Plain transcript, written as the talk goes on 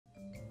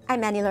I'm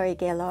Laurie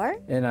Gaylor.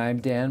 And I'm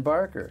Dan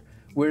Barker.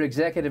 We're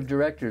executive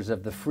directors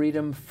of the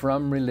Freedom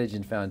from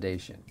Religion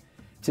Foundation.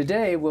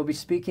 Today, we'll be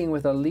speaking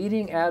with a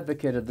leading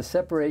advocate of the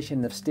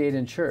separation of state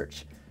and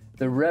church,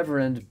 the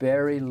Reverend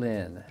Barry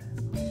Lynn.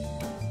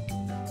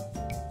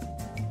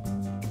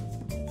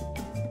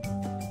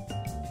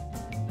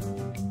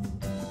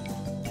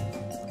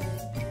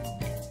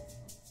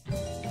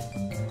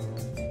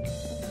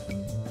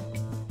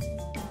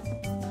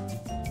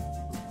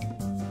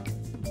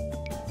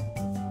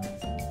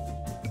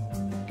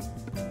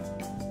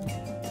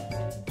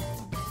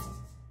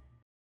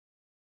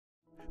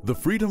 The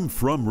Freedom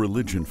from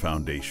Religion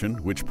Foundation,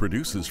 which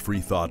produces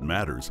Freethought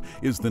Matters,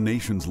 is the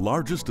nation's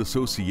largest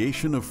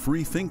association of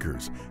free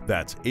thinkers.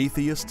 That's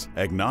atheists,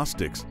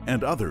 agnostics,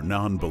 and other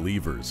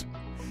non-believers.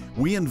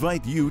 We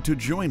invite you to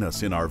join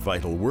us in our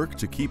vital work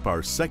to keep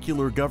our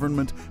secular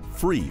government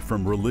free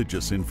from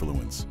religious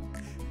influence.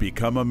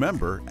 Become a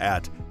member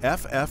at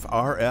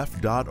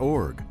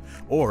ffrf.org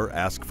or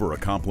ask for a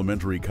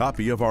complimentary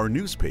copy of our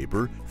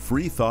newspaper,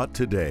 Freethought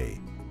Today.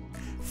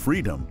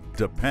 Freedom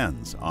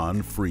depends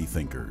on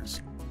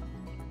freethinkers.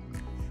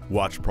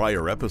 Watch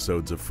prior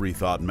episodes of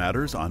Freethought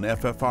Matters on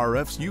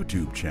FFRF's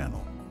YouTube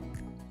channel.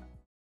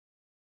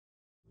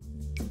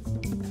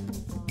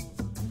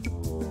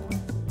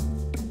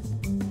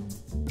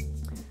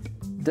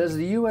 Does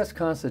the U.S.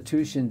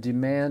 Constitution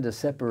demand a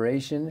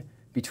separation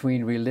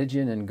between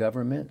religion and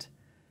government?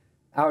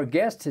 Our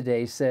guest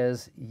today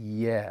says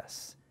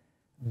yes.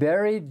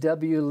 Barry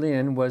W.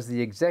 Lynn was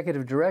the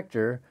executive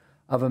director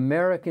of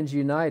Americans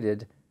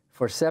United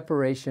for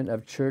Separation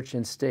of Church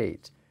and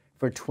State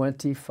for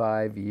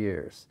 25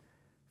 years.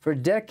 For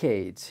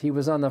decades, he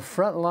was on the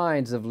front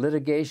lines of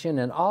litigation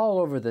and all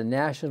over the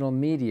national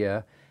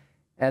media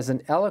as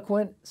an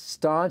eloquent,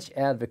 staunch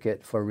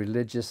advocate for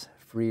religious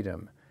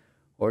freedom.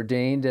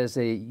 Ordained as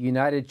a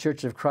United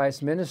Church of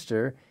Christ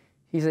minister,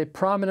 he's a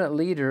prominent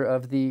leader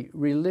of the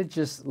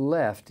religious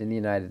left in the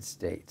United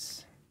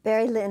States.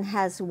 Barry Lynn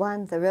has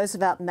won the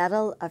Roosevelt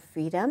Medal of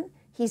Freedom.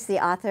 He's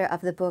the author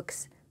of the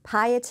books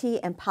Piety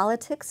and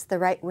Politics, The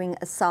Right-Wing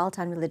Assault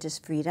on Religious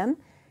Freedom,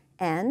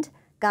 and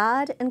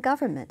God and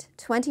Government,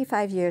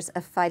 25 Years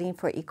of Fighting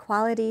for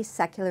Equality,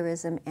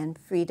 Secularism, and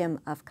Freedom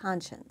of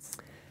Conscience.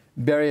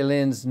 Barry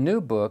Lynn's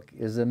new book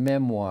is a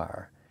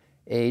memoir,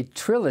 a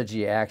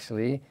trilogy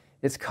actually.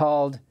 It's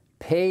called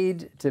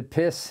Paid to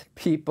Piss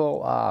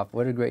People Off.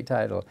 What a great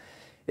title.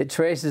 It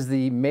traces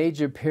the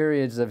major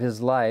periods of his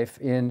life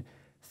in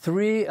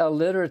 3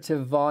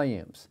 alliterative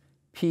volumes: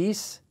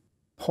 Peace,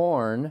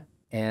 Porn,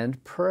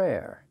 and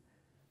Prayer.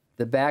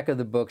 The back of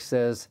the book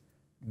says,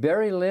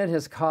 Barry Lynn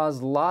has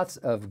caused lots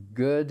of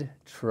good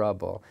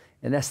trouble.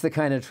 And that's the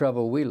kind of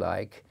trouble we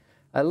like.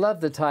 I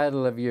love the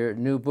title of your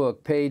new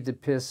book, Paid to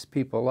Piss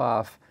People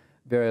Off,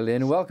 Barry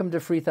Lynn. Welcome to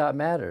Freethought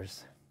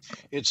Matters.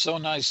 It's so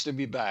nice to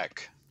be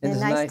back. And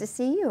nice to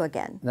see you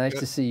again. Nice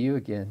to see you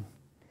again.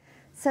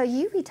 So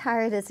you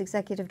retired as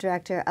executive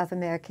director of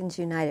Americans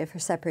United for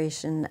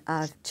Separation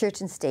of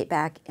Church and State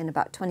back in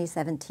about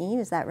 2017,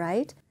 is that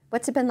right?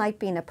 What's it been like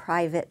being a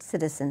private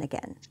citizen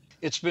again?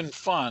 It's been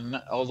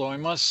fun, although I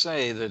must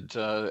say that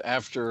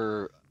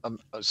after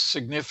a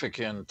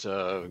significant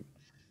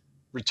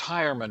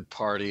retirement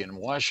party in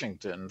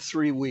Washington,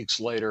 3 weeks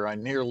later, I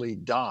nearly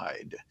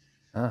died.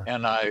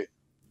 And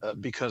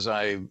because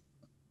I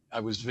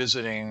was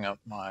visiting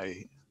my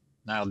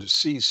now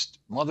deceased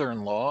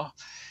mother-in-law.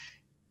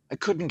 I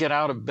couldn't get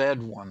out of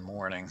bed one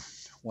morning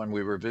when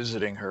we were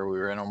visiting her. We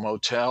were in a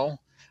motel.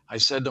 I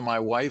said to my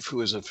wife, who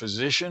is a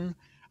physician,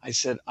 I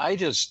said, I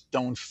just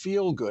don't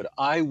feel good.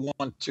 I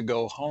want to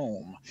go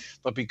home.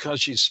 But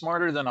because she's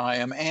smarter than I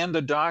am and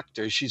a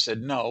doctor, she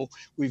said, no,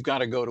 we've got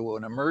to go to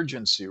an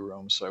emergency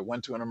room. So I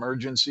went to an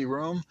emergency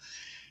room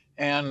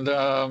and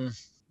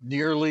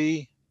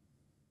nearly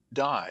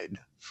died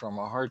from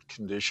a heart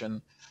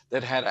condition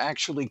that had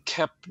actually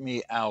kept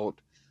me out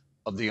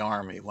of the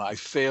Army. Well, I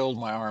failed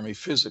my Army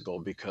physical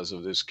because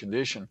of this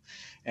condition.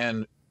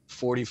 And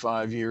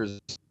 45 years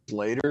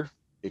later,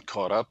 it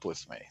caught up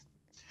with me.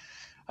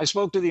 I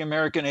spoke to the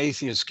American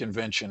Atheist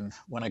Convention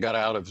when I got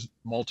out of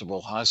multiple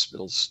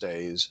hospital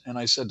stays, and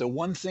I said, the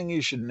one thing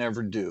you should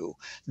never do,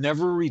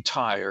 never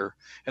retire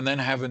and then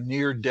have a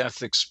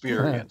near-death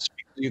experience.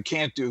 You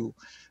can't do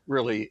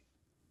really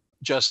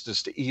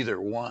justice to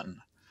either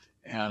one.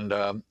 And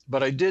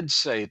but I did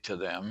say to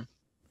them,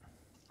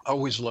 I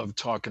always loved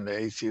talking to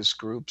atheist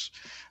groups.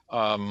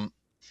 I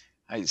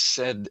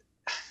said,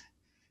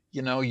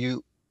 you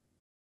know,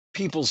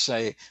 people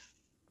say,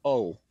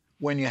 oh,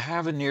 when you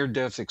have a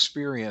near-death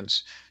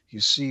experience, you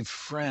see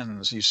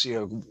friends, you see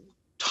a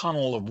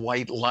tunnel of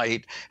white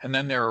light, and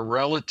then there are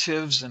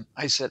relatives. And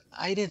I said,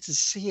 I didn't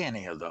see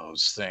any of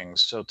those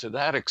things. So to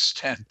that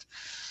extent,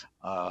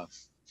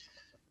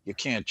 you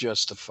can't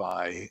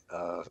justify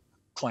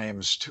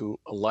claims to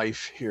a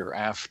life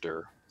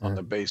hereafter on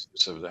the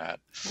basis of that.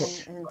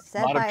 And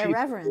said by a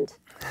reverend.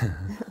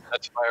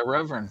 That's by a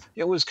reverend.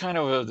 It was kind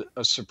of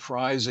a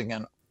surprising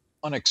and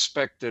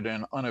unexpected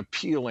and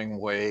unappealing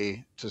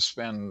way to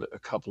spend a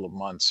couple of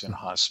months in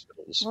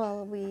hospitals.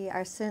 Well, we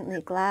are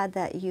certainly glad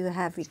that you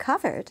have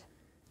recovered.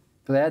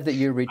 Glad that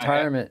your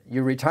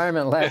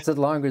retirement lasted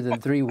longer than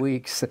 3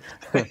 weeks.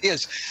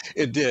 Yes,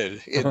 it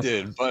did. It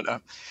did.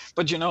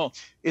 But you know,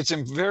 it's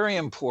very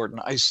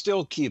important. I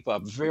still keep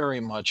up very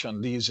much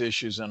on these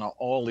issues and on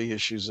all the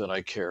issues that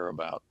I care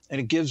about,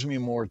 and it gives me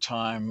more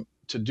time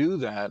to do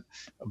that.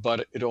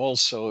 But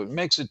it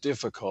makes it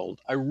difficult.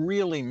 I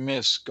really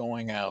miss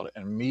going out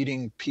and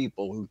meeting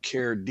people who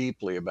care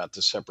deeply about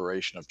the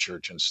separation of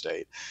church and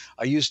state.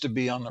 I used to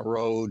be on the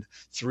road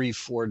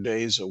 3-4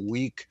 days a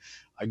week.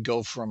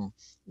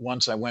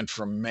 Once I went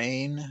from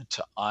Maine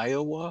to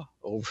Iowa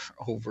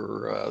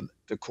over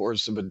the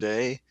course of a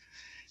day.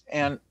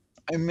 And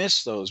I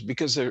miss those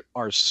because there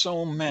are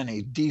so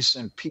many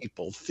decent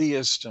people,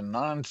 theists and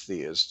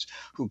non-theists,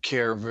 who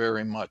care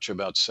very much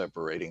about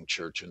separating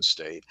church and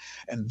state.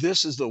 And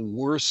this is the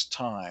worst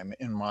time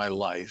in my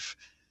life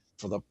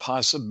for the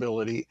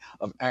possibility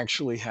of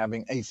actually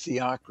having a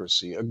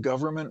theocracy, a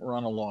government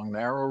run along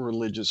narrow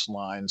religious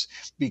lines,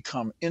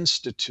 become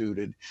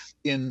instituted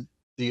in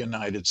the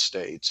United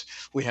States.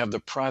 We have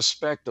the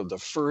prospect of the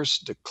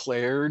first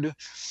declared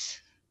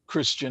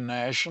Christian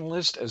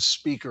nationalist as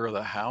Speaker of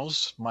the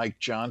House, Mike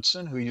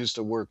Johnson, who used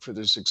to work for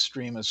this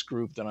extremist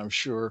group that I'm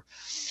sure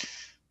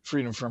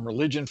Freedom from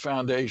Religion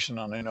Foundation,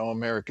 and I know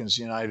Americans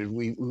United,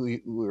 we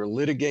were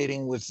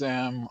litigating with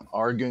them,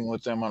 arguing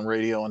with them on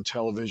radio and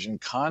television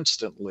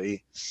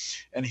constantly.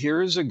 And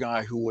here is a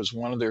guy who was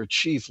one of their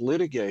chief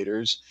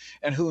litigators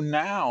and who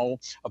now,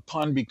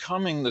 upon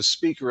becoming the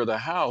Speaker of the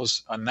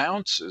House,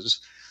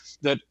 announces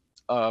that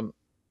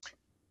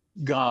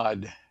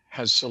God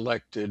has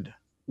selected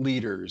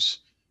leaders,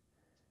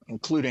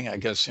 including, I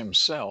guess,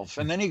 himself.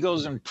 And then he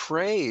goes and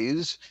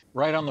prays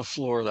right on the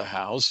floor of the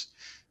House.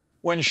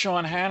 When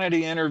Sean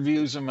Hannity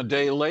interviews him a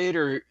day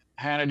later,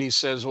 Hannity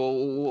says,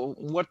 well,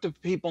 what do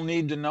people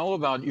need to know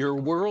about your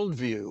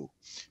worldview?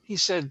 He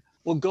said,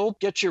 well, go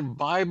get your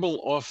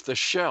Bible off the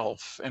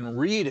shelf and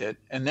read it,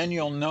 and then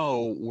you'll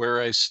know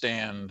where I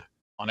stand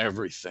on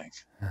everything.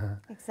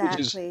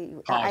 Exactly.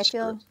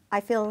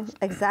 I feel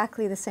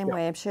exactly the same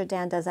way. I'm sure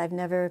Dan does. I've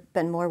never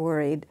been more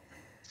worried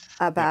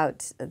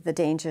about the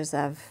dangers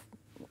of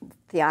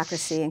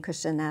theocracy and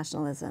Christian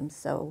nationalism.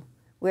 So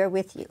we're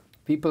with you.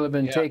 People have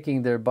been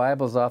taking their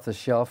Bibles off the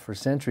shelf for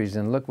centuries,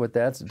 and look what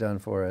that's done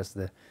for us,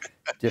 the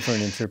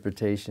different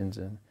interpretations.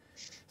 And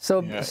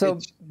so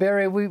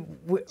Barry,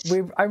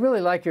 I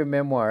really like your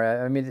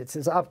memoir. I mean, it's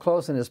up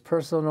close and it's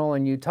personal,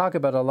 and you talk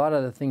about a lot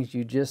of the things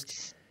you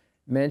just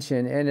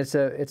mentioned, and it's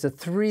a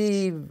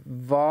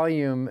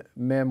 3-volume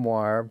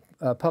memoir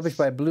published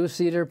by Blue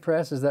Cedar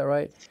Press. Is that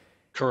right?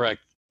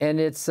 Correct.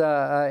 And it's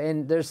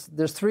and there's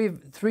three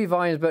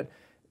volumes, but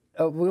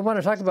we want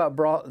to talk about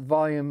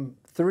volume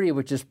 3,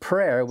 which is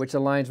prayer, which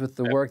aligns with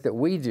the work that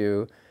we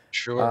do.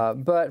 Sure.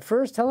 But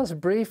first, tell us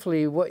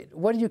briefly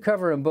what do you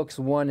cover in books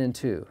 1 and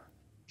 2?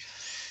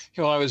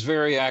 You know, I was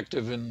very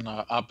active in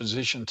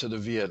opposition to the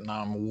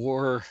Vietnam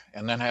War,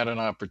 and then had an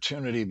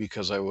opportunity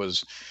because I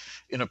was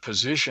in a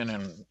position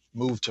and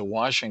moved to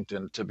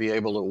Washington to be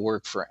able to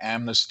work for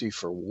Amnesty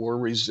for War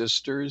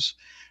Resistors,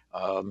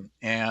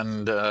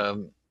 and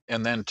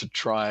then to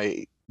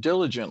try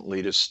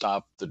diligently to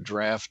stop the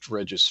draft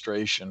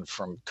registration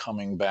from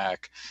coming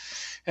back.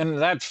 And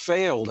that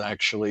failed,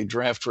 actually.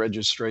 Draft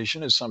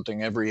registration is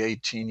something every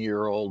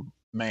 18-year-old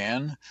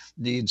man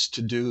needs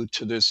to do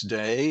to this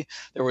day.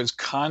 There was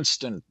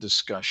constant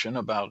discussion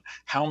about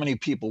how many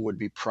people would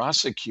be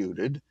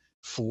prosecuted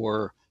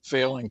for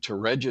failing to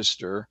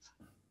register.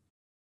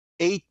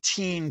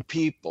 18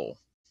 people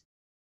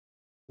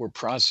were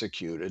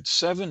prosecuted,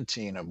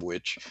 17 of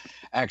which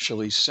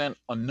actually sent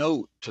a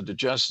note to the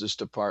Justice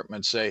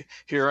Department, say,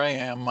 here I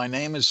am, my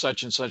name is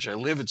such and such, I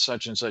live at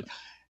such and such,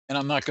 and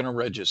I'm not going to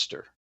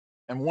register.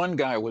 And one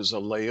guy was a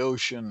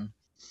Laotian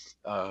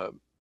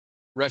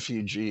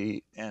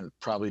refugee and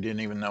probably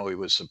didn't even know he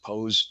was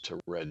supposed to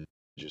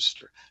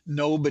register.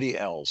 Nobody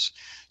else.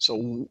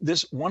 So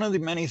one of the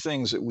many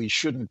things that we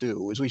shouldn't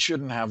do is we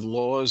shouldn't have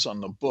laws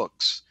on the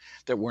books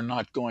that we're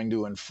not going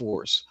to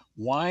enforce.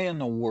 Why in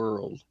the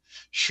world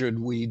should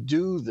we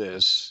do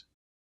this,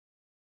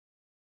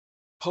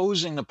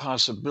 posing the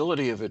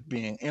possibility of it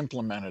being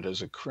implemented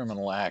as a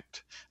criminal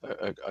act,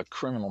 a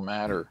criminal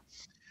matter,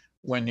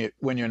 when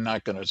you're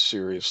not going to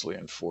seriously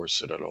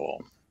enforce it at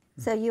all?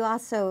 So you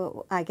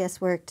also, I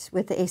guess, worked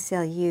with the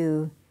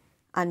ACLU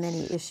on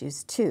many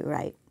issues too,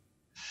 right?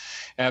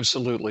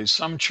 Absolutely.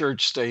 Some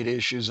church-state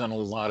issues and a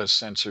lot of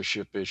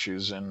censorship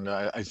issues. And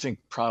I think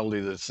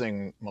probably the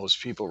thing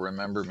most people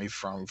remember me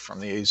from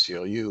the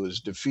ACLU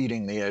is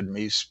defeating the Ed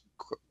Meese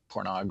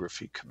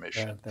Pornography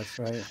Commission. Yeah, that's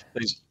right.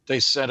 They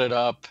set it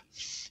up.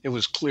 It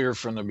was clear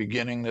from the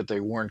beginning that they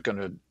weren't going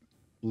to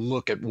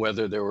look at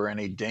whether there were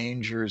any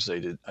dangers. They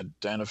did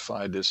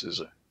identify this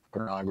as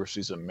pornography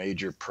is a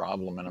major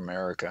problem in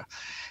America.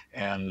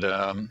 And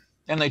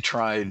they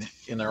tried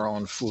in their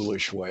own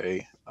foolish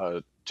way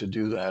to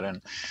do that.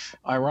 And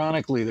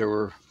ironically, there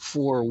were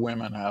 4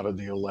 women out of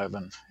the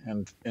 11,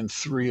 and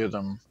 3 of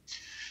them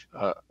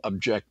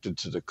objected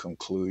to the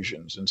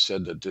conclusions and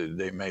said that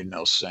they made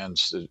no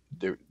sense, that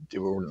they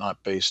were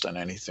not based on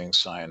anything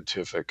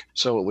scientific.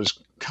 So it was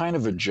kind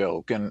of a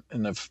joke. And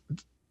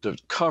the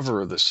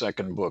cover of the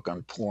second book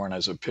on porn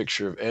has a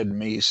picture of Ed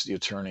Meese, the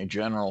Attorney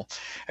General,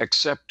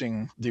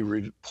 accepting the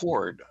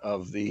report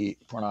of the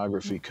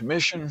Pornography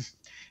Commission,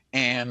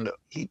 and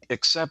he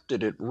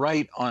accepted it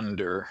right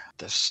under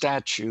the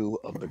statue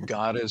of the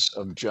Goddess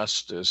of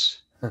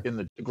Justice in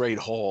the Great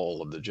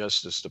Hall of the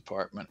Justice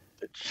Department.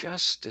 The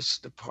Justice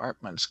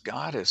Department's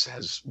goddess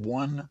has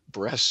one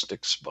breast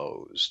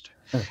exposed.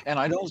 And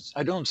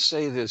I don't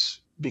say this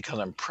because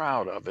I'm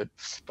proud of it,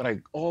 but I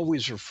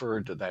always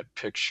referred to that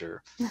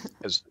picture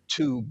as the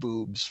 2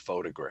 boobs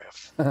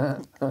photograph.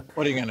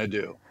 What are you going to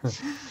do?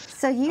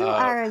 So you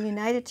are a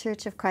United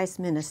Church of Christ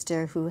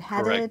minister who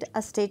headed Correct.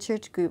 a state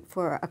church group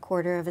for a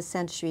quarter of a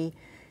century.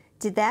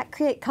 Did that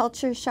create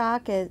culture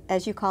shock,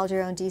 as you called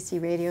your own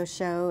DC radio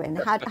show?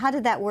 And how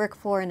did that work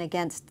for and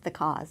against the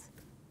cause?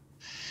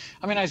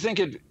 I mean, I think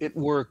it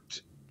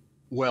worked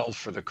well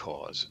for the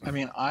cause. I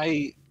mean,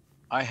 I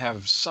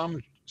have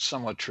some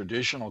somewhat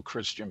traditional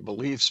Christian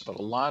beliefs, but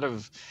a lot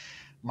of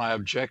my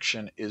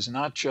objection is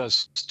not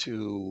just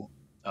to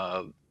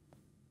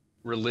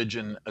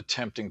religion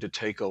attempting to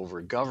take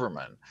over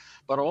government,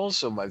 but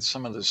also by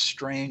some of the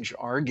strange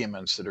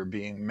arguments that are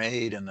being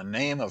made in the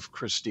name of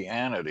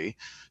Christianity,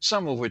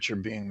 some of which are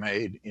being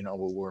made,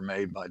 were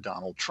made by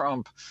Donald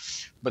Trump,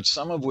 but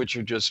some of which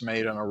are just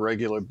made on a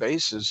regular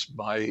basis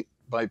by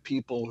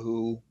people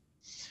who,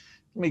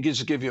 let me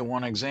just give you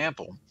one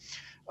example.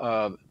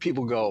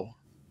 People go,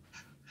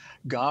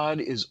 God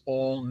is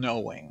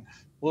all-knowing.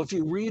 Well, if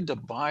you read the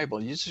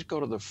Bible, you just go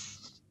to the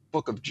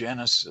book of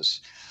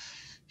Genesis.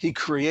 He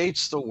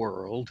creates the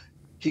world.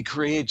 He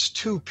creates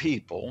 2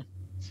 people,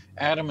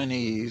 Adam and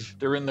Eve.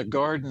 They're in the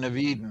Garden of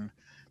Eden,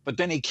 but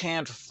then he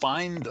can't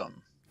find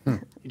them.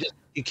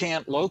 He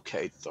can't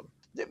locate them.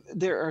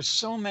 There are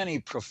so many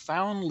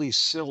profoundly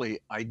silly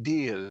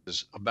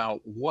ideas about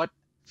what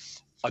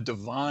a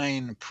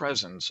divine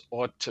presence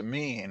ought to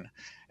mean.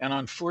 And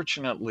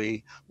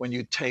unfortunately, when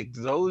you take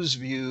those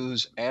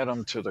views, add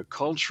them to the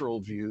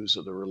cultural views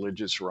of the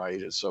religious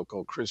right, as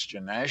so-called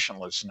Christian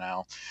nationalists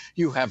now,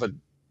 you have a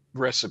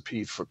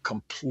recipe for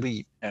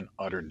complete and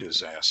utter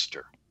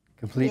disaster.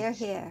 Complete Hear,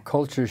 hear.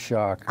 culture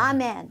shock.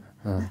 Amen.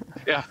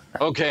 Yeah,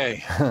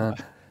 okay.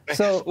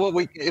 So,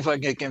 well, if I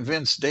could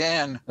convince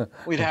Dan,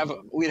 we'd have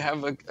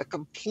a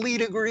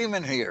complete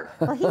agreement here.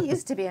 Well, he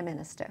used to be a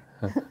minister.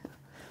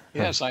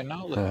 Yes, I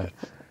know that.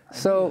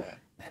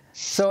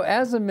 So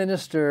as a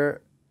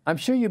minister, I'm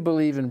sure you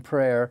believe in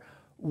prayer.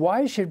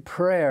 Why should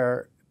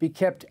prayer be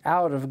kept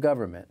out of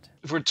government?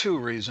 For 2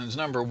 reasons.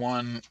 Number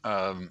one,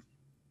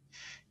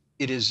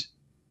 it is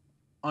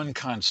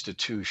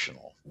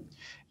unconstitutional,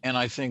 and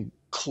I think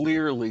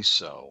clearly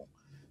so,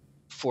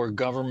 for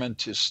government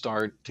to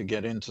start to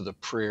get into the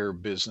prayer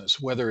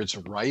business, whether it's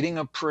writing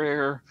a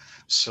prayer,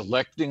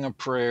 selecting a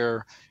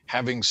prayer,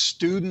 having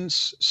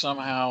students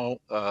somehow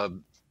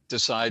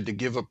decide to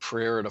give a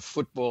prayer at a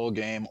football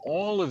game,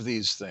 all of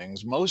these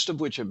things, most of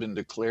which have been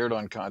declared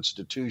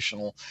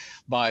unconstitutional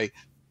by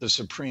the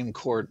Supreme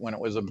Court when it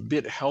was a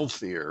bit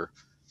healthier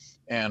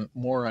and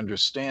more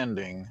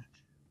understanding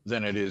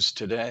than it is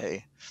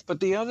today. But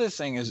the other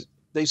thing is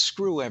they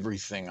screw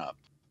everything up.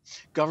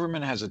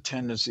 Government has a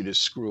tendency to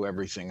screw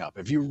everything up.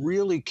 If you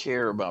really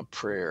care about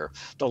prayer,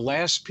 the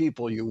last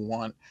people you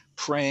want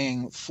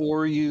praying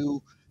for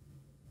you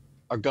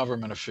are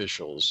government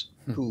officials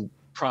who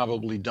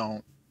probably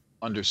don't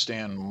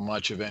understand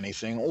much of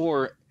anything,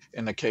 or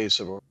in the case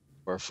of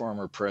our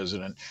former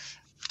president,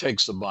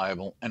 takes the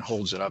Bible and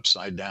holds it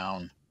upside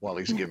down while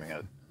he's giving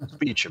a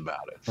speech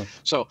about it.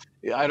 So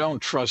I don't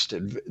trust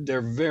it. There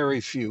are very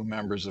few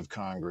members of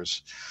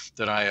Congress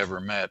that I ever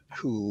met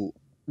who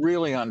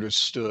really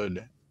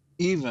understood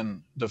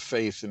even the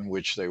faith in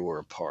which they were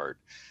a part,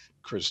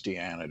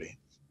 Christianity.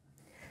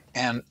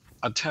 And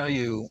I'll tell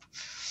you,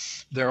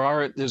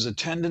 there's a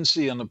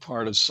tendency on the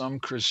part of some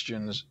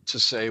Christians to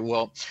say,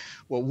 well,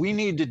 what we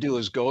need to do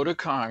is go to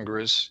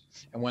Congress,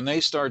 and when they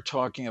start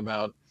talking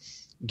about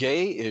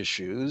gay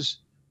issues,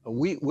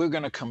 we're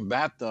going to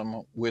combat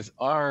them with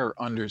our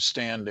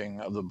understanding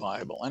of the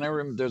Bible. And I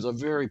remember there's a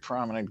very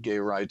prominent gay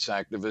rights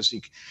activist.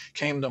 He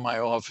came to my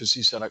office.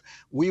 He said,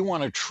 we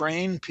want to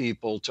train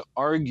people to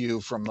argue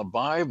from the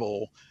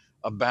Bible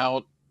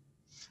about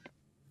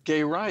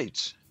gay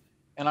rights.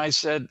 And I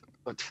said,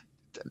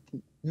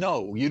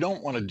 no, you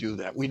don't want to do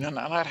that. We're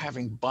not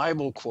having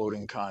Bible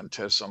quoting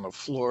contests on the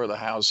floor of the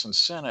House and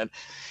Senate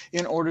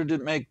in order to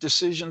make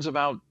decisions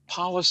about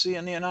policy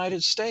in the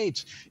United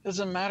States. It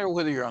doesn't matter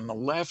whether you're on the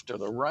left or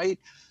the right.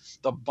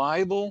 The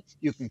Bible,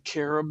 you can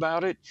care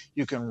about it,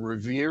 you can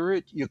revere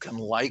it, you can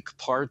like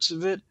parts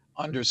of it,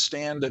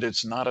 understand that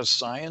it's not a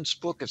science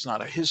book, it's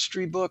not a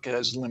history book, it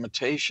has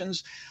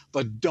limitations,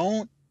 but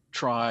don't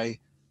try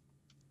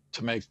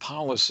to make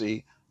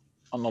policy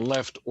on the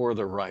left or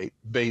the right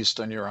based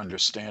on your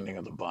understanding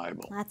of the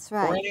Bible. That's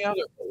right. Or any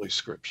other Holy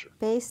Scripture.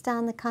 Based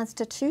on the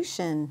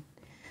Constitution.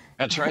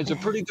 That's right. It's a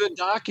pretty good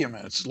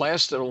document. It's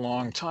lasted a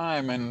long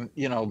time and,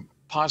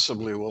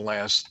 possibly will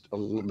last a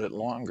little bit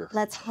longer.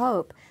 Let's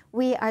hope.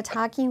 We are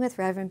talking with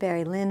Reverend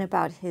Barry Lynn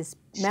about his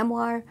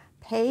memoir,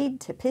 Paid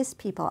to Piss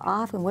People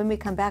Off. And when we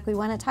come back, we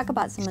want to talk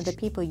about some of the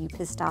people you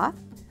pissed off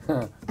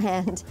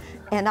and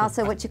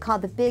also what you call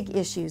the big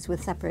issues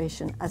with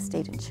separation of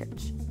state and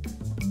church.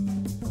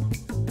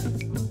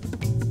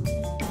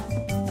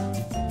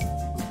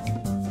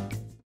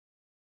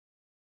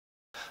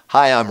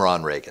 Hi, I'm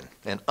Ron Reagan,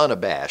 an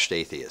unabashed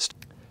atheist.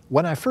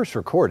 When I first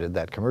recorded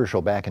that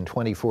commercial back in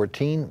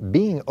 2014,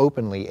 being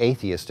openly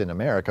atheist in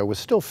America was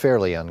still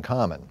fairly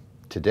uncommon.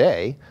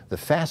 Today, the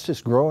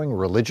fastest growing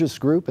religious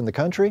group in the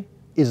country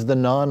is the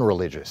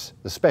non-religious,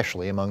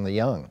 especially among the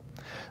young.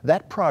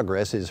 That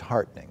progress is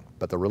heartening,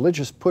 but the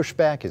religious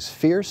pushback is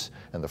fierce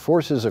and the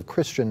forces of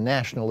Christian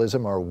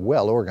nationalism are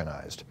well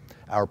organized.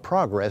 Our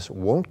progress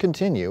won't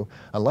continue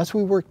unless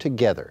we work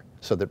together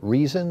so that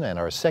reason and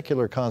our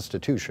secular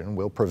constitution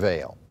will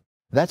prevail.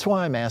 That's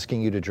why I'm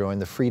asking you to join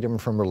the Freedom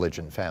from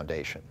Religion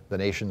Foundation, the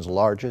nation's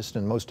largest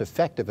and most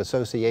effective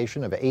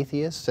association of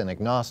atheists and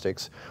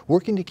agnostics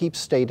working to keep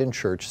state and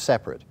church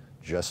separate,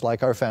 just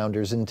like our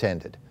founders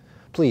intended.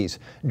 Please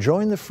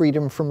join the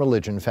Freedom from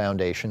Religion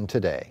Foundation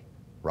today.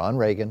 Ron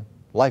Reagan,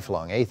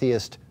 lifelong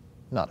atheist,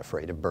 not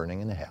afraid of burning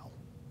in hell.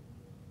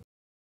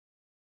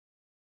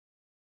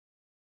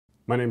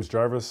 My name's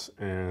Jarvis,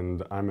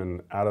 and I'm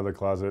an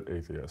out-of-the-closet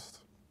atheist.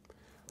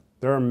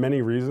 There are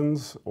many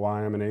reasons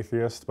why I'm an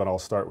atheist, but I'll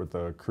start with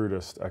the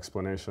crudest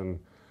explanation.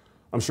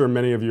 I'm sure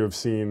many of you have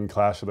seen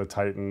Clash of the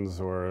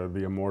Titans or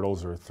The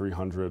Immortals or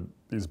 300,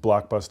 these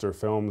blockbuster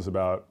films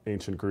about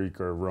ancient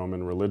Greek or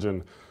Roman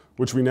religion,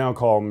 which we now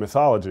call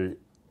mythology.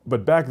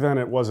 But back then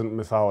it wasn't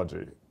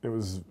mythology. It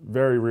was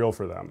very real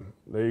for them.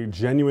 They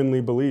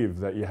genuinely believed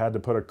that you had to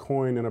put a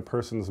coin in a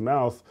person's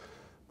mouth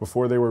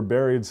before they were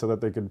buried so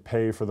that they could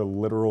pay for the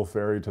literal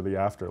ferry to the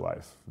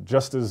afterlife.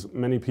 Just as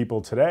many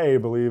people today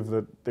believe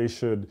that they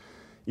should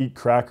eat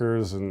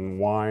crackers and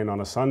wine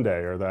on a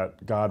Sunday, or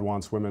that God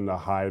wants women to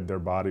hide their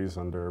bodies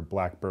under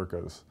black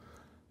burqas.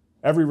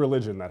 Every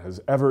religion that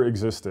has ever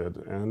existed,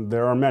 and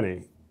there are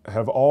many,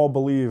 have all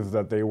believed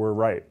that they were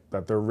right,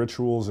 that their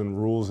rituals and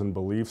rules and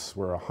beliefs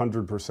were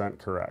 100%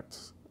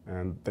 correct,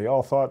 and they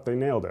all thought they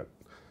nailed it.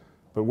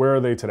 But where are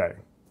they today?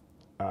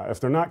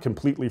 If they're not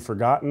completely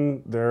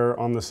forgotten, they're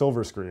on the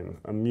silver screen,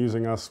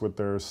 amusing us with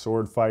their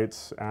sword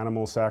fights,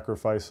 animal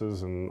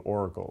sacrifices, and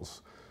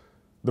oracles.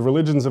 The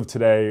religions of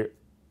today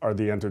are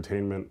the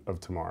entertainment of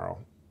tomorrow.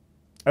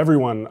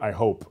 Everyone, I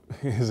hope,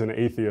 is an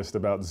atheist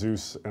about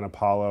Zeus and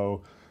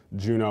Apollo,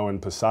 Juno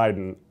and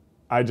Poseidon.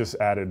 I just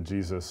added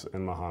Jesus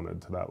and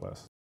Muhammad to that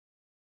list.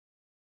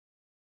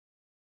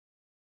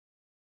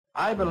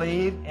 I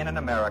believe in an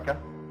America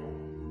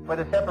where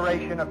the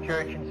separation of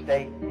church and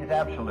state is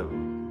absolute,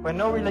 where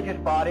no religious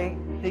body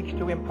seeks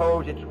to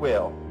impose its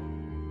will,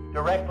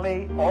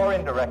 directly or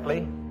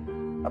indirectly,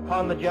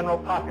 upon the general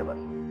populace.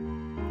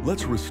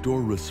 Let's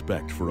restore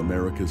respect for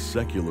America's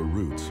secular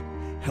roots.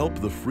 Help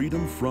the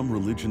Freedom from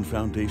Religion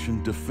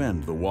Foundation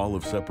defend the wall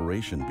of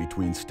separation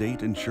between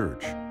state and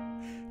church.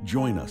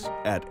 Join us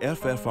at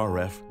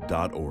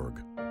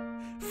ffrf.org.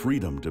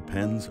 Freedom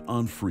depends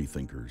on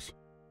freethinkers.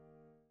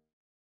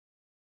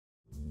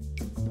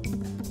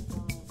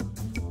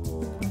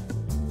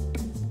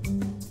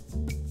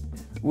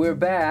 We're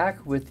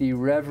back with the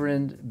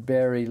Reverend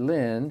Barry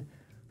Lynn,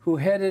 who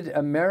headed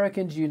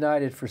Americans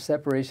United for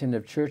Separation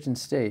of Church and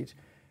State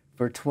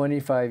for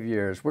 25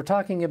 years. We're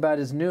talking about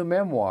his new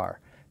memoir,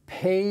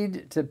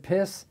 Paid to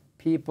Piss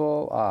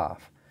People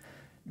Off.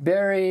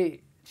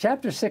 Barry,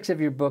 chapter 6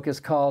 of your book is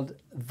called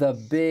The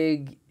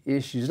Big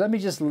Issues. Let me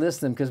just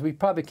list them because we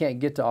probably can't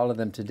get to all of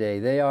them today.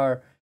 They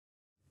are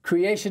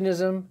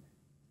creationism,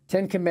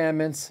 10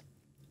 Commandments,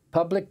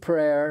 public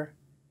prayer,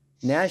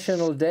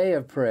 National Day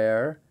of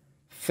Prayer,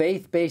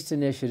 faith-based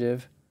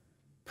initiative,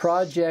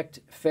 Project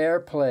Fair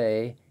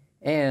Play,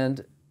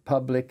 and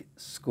public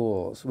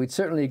schools. We'd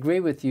certainly agree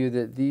with you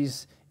that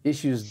these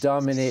issues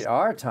dominate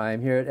our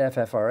time here at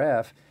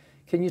FFRF.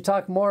 Can you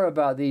talk more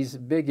about these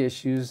big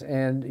issues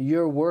and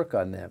your work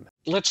on them?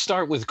 Let's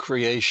start with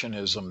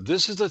creationism.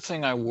 This is the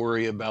thing I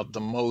worry about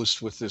the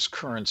most with this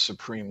current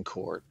Supreme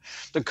Court.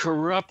 The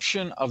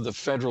corruption of the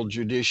federal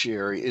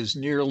judiciary is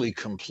nearly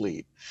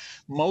complete.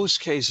 Most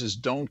cases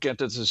don't get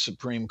to the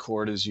Supreme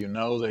Court, as you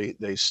know.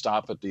 They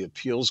stop at the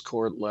appeals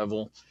court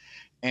level,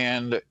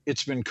 and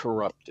it's been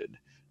corrupted.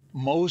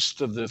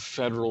 Most of the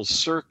federal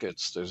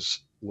circuits,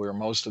 where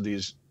most of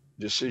these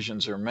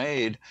decisions are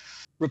made,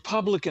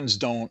 Republicans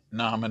don't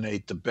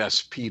nominate the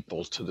best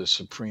people to the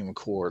Supreme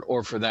Court,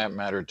 or for that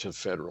matter, to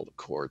federal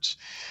courts.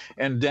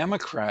 And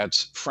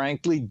Democrats,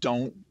 frankly,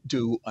 don't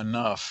do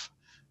enough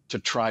to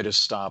try to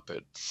stop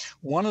it.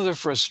 One of the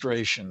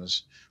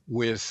frustrations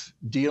with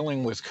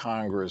dealing with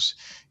Congress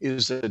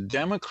is that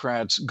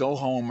Democrats go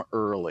home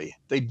early.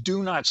 They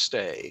do not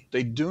stay.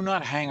 They do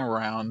not hang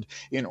around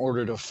in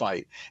order to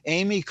fight.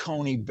 Amy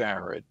Coney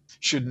Barrett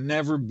should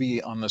never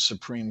be on the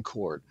Supreme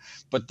Court.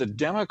 But the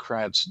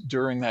Democrats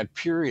during that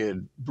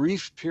period,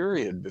 brief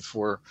period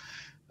before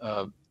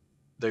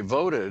they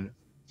voted,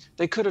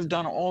 they could have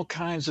done all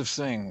kinds of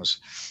things.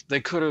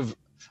 They could have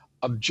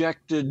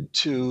objected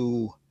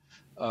to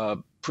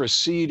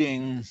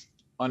proceeding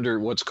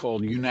under what's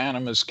called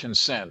unanimous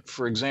consent.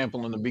 For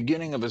example, in the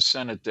beginning of a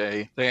Senate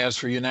day, they asked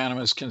for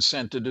unanimous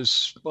consent to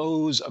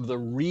dispose of the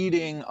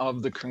reading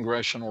of the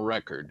congressional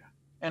record.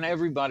 And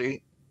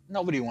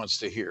nobody wants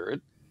to hear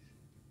it,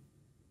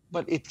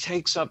 but it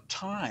takes up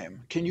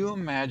time. Can you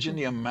imagine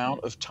the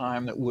amount of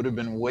time that would have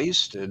been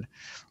wasted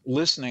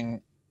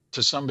listening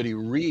to somebody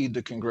read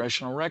the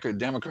congressional record?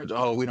 Democrats,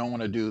 oh, we don't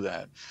want to do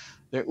that.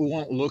 It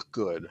won't look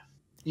good.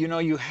 You know,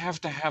 you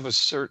have to have a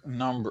certain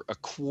number, a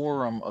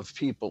quorum of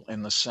people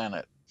in the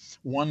Senate,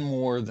 one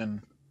more than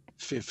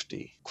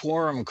 50.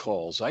 Quorum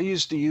calls, I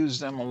used to use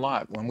them a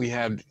lot when we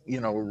had,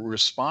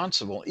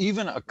 responsible,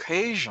 even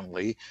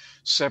occasionally,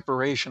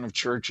 separation of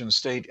church and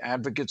state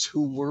advocates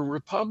who were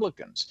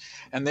Republicans.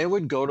 And they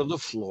would go to the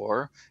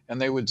floor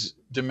and they would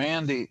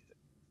demand a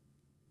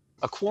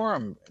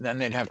quorum. Then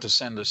they'd have to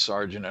send a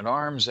sergeant at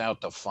arms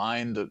out to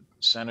find the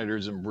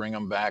senators and bring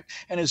them back.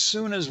 And as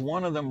soon as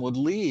one of them would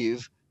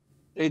leave,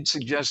 they'd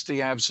suggest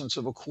the absence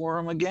of a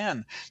quorum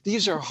again.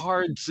 These are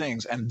hard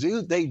things, and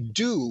they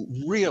do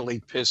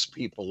really piss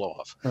people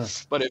off. Huh.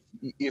 But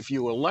if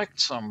you elect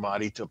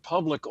somebody to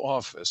public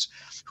office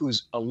who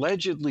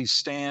allegedly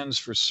stands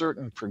for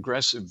certain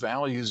progressive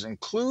values,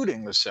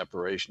 including the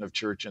separation of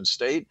church and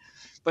state,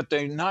 but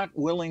they're not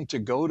willing to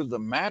go to the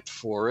mat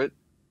for it,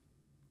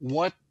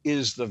 what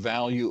is the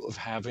value of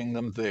having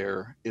them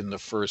there in the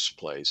first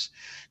place?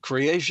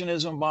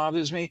 Creationism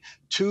bothers me.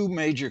 2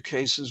 major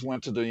cases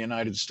went to the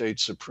United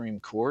States Supreme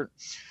Court.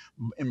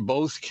 In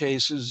both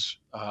cases,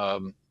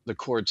 the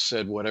court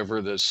said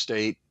whatever the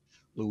state,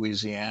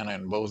 Louisiana,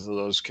 in both of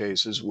those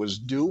cases, was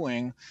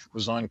doing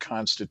was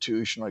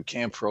unconstitutional. It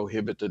can't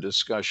prohibit the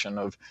discussion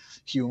of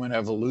human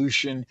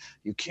evolution.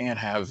 You can't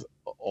have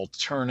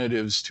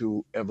alternatives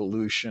to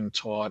evolution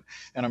taught.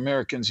 And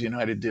Americans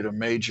United did a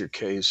major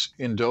case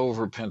in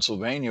Dover,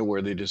 Pennsylvania,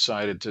 where they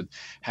decided to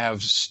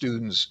have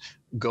students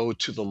go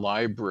to the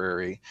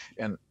library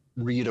and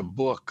read a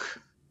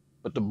book,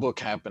 but the book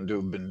happened to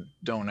have been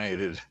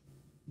donated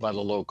by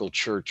the local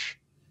church,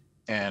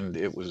 and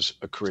it was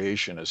a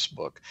creationist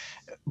book.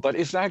 But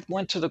if that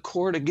went to the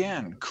court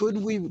again, could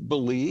we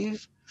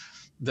believe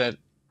that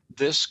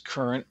this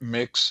current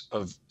mix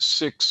of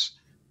 6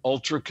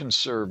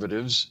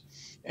 ultra-conservatives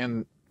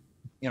and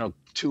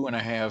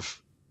 2.5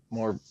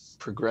 more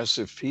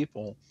progressive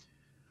people,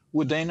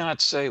 would they not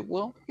say,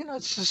 well,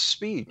 it's a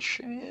speech.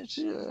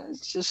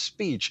 It's a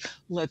speech.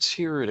 Let's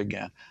hear it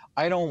again.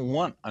 I don't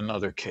want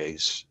another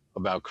case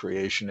about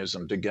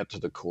creationism to get to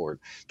the court.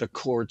 The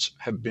courts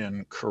have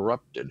been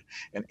corrupted.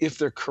 And if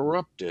they're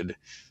corrupted,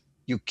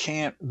 you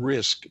can't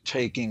risk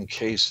taking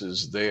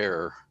cases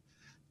there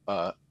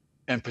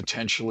and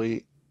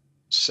potentially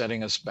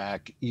setting us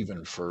back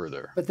even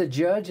further. But the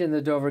judge in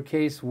the Dover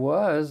case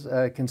was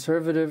a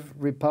conservative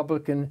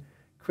Republican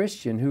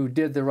Christian who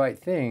did the right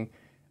thing.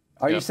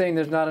 Are you saying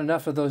there's not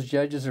enough of those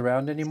judges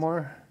around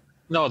anymore?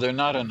 No, they're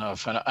not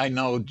enough. And I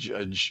know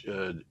Judge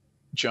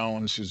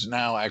Jones, who's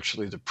now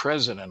actually the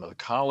president of the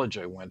college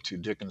I went to,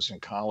 Dickinson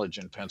College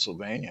in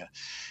Pennsylvania.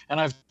 And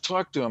I've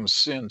talked to him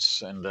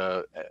since, and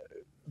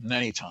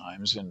many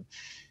times, and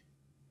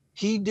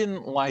he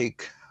didn't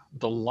like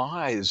the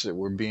lies that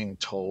were being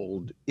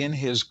told in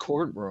his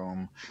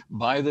courtroom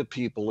by the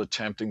people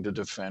attempting to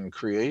defend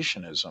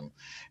creationism.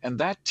 And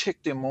that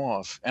ticked him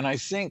off. And I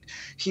think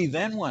he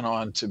then went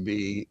on to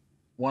be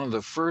one of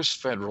the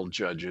first federal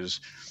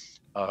judges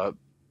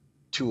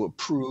to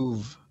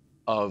approve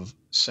of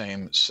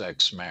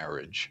same-sex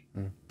marriage.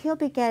 He'll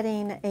be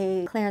getting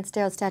a Clarence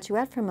Darrow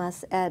statuette from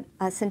us at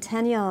a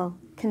centennial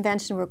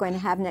convention we're going to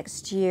have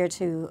next year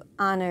to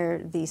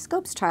honor the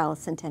Scopes trial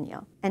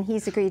centennial. And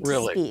he's agreed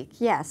to speak.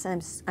 Yes,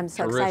 I'm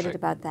so excited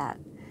about that.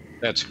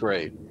 That's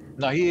great.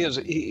 Now, he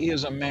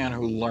is a man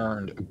who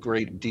learned a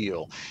great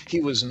deal.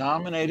 He was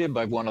nominated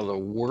by one of the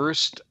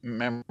worst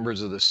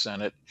members of the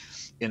Senate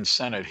in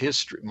Senate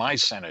history, my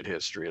Senate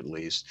history at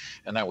least,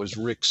 and that was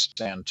Rick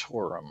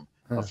Santorum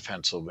of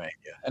Pennsylvania,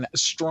 and a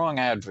strong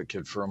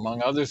advocate for,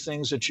 among other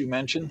things that you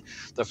mentioned,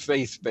 the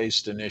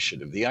faith-based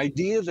initiative. The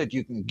idea that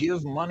you can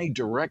give money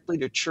directly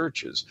to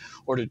churches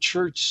or to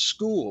church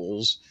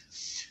schools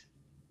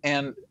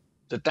and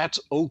that's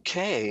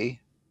okay.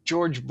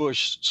 George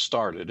Bush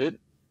started it.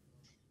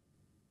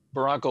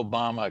 Barack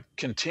Obama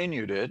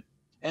continued it,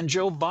 and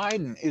Joe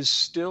Biden is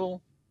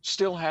still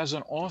has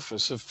an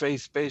office of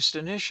faith-based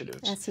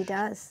initiatives. Yes, he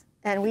does.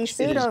 And we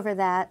sued over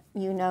that,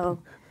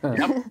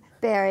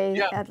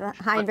 Barry, at the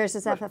Hine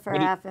versus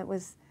FFRF. It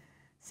was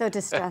so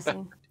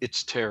distressing.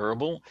 It's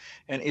terrible.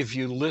 And if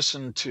you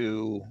listen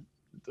to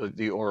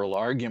the oral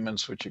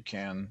arguments, which you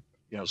can,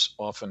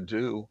 often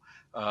do.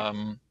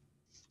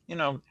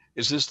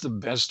 Is this the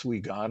best we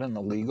got in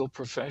the legal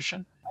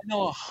profession? I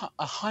know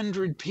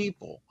 100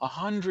 people,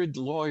 100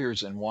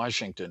 lawyers in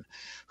Washington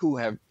who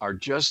are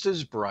just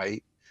as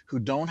bright, who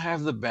don't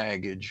have the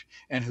baggage,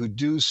 and who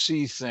do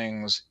see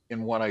things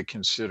in what I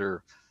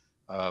consider,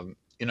 one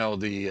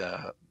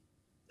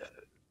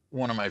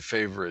of my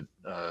favorite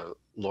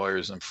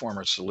lawyers and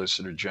former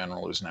Solicitor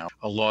General is now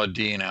a law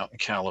dean out in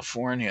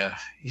California.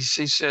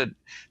 He said,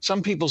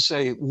 some people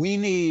say we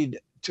need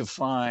to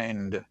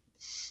find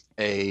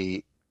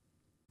a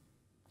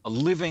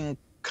living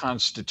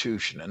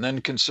constitution. And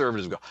then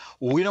conservatives go,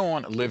 well, we don't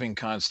want a living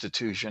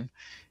constitution.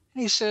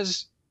 And he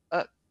says,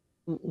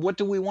 what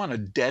do we want? A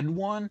dead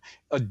one?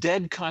 A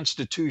dead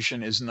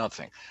constitution is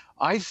nothing.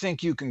 I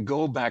think you can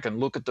go back and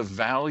look at the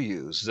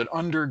values that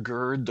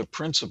undergird the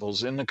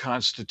principles in the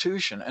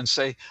Constitution and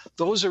say,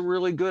 those are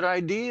really good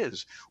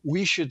ideas.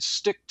 We should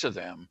stick to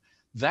them.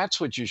 That's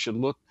what you should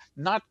look,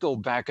 not go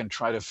back and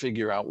try to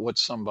figure out what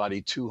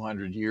somebody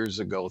 200 years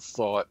ago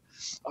thought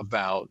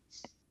about,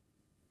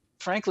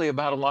 frankly,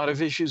 about a lot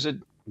of issues that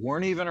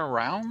weren't even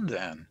around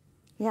then.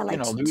 Yeah,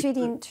 like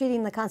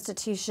treating the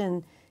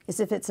Constitution as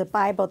if it's a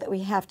Bible that we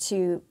have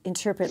to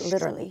interpret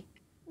literally,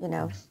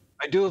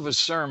 I do have a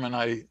sermon,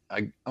 I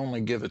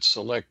only give it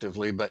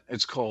selectively, but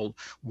it's called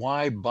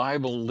Why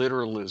Bible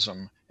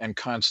Literalism and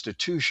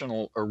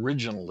Constitutional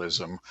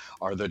Originalism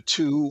Are the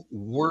Two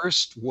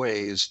Worst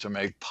Ways to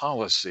Make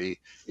Policy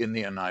in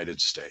the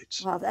United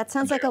States. Well, that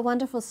sounds like a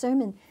wonderful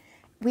sermon.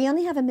 We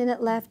only have a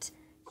minute left.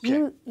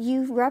 Okay.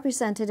 You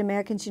represented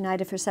Americans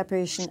United for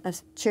Separation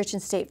of Church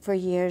and State for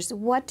years.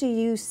 What do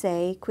you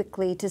say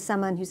quickly to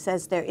someone who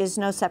says there is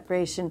no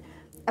separation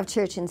of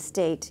church and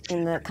state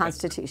in the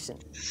Constitution?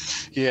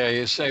 Yeah,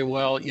 you say,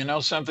 well,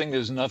 something,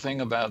 there's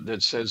nothing about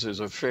that says there's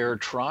a fair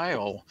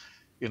trial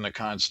in the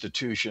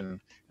Constitution.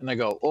 And they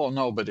go, oh,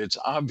 no, but it's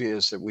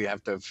obvious that we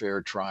have to have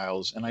fair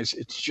trials. And I say,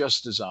 it's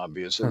just as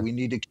obvious that we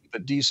need to keep a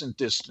decent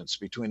distance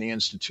between the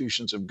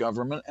institutions of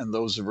government and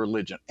those of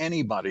religion,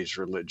 anybody's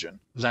religion.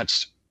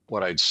 That's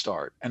what I'd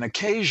start. And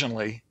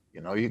occasionally,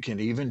 you can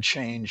even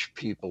change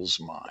people's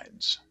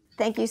minds.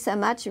 Thank you so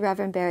much,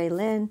 Reverend Barry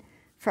Lynn,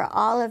 for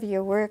all of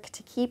your work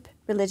to keep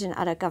religion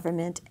out of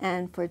government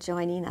and for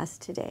joining us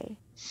today.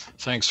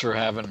 Thanks for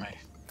having me.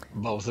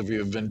 Both of you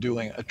have been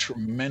doing a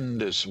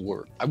tremendous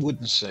work. I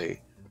wouldn't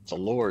say the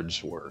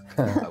Lord's work.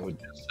 I would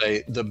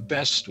say the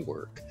best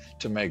work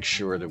to make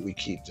sure that we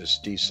keep this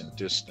decent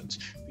distance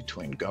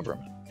between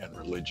government and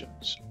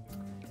religions.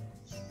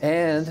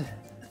 And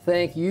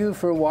thank you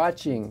for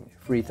watching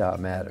Freethought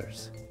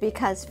Matters.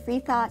 Because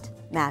Freethought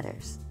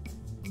matters.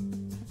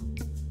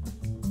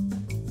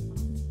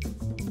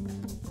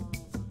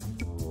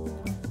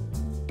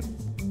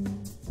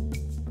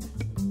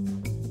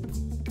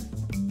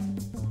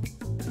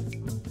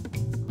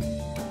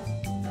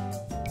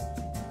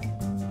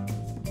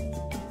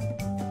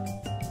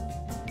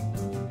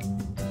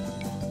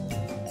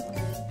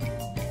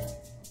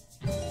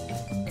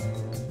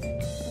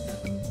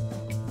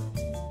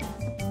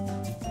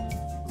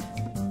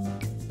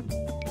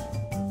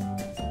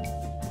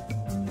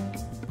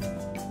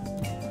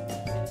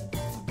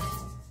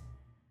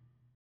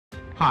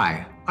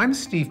 Hi, I'm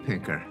Steve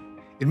Pinker.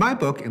 In my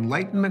book,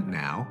 Enlightenment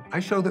Now, I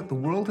show that the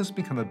world has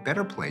become a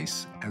better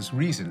place as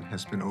reason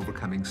has been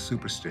overcoming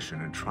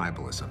superstition and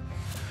tribalism.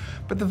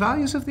 But the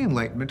values of the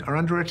Enlightenment are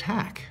under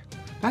attack.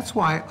 That's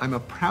why I'm a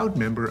proud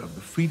member of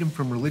the Freedom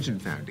from Religion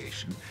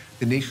Foundation,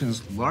 the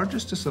nation's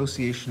largest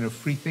association of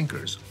free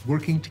thinkers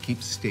working to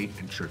keep state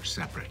and church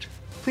separate.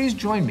 Please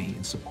join me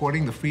in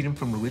supporting the Freedom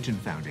from Religion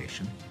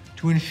Foundation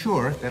to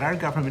ensure that our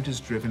government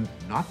is driven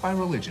not by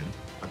religion,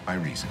 but by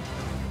reason.